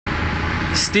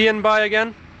Stianby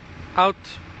again, out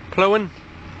ploughing,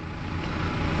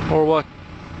 or what?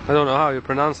 I don't know how you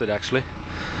pronounce it actually.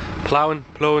 Ploughing.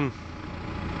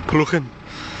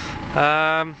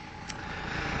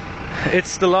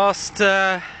 It's the last.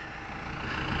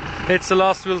 It's the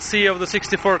last we'll see of the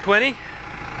 6420.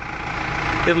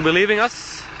 It'll be leaving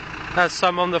us, as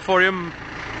some on the forum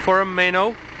may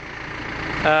know.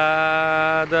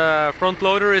 The front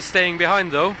loader is staying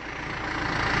behind though.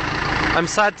 I'm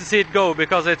sad to see it go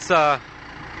because it's a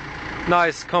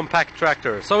nice compact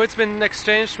tractor. So it's been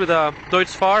exchanged with a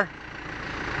Deutz-Fahr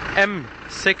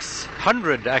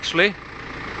M600 actually,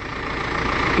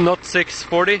 not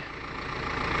 640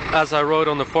 as I wrote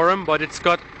on the forum, but it's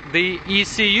got the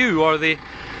ECU or the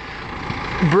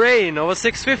brain of a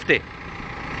 650.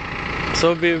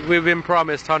 So we've been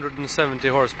promised 170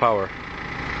 horsepower.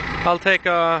 I'll take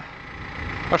a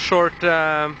short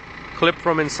clip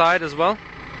from inside as well.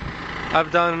 I've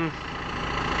done,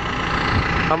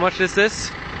 how much is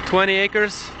this? 20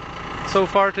 acres so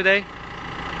far today.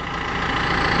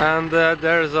 And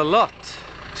there's a lot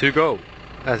to go,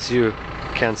 as you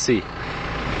can see.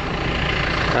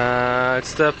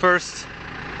 It's the first,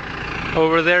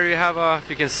 over there you have a, if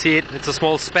you can see it, it's a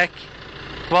small speck.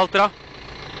 Valtra,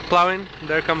 ploughing.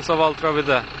 There comes a Valtra with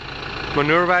a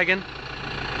manure wagon.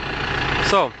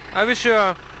 So, I wish you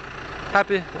a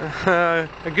happy, a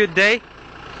good day.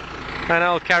 And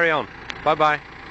I'll carry on. Bye bye.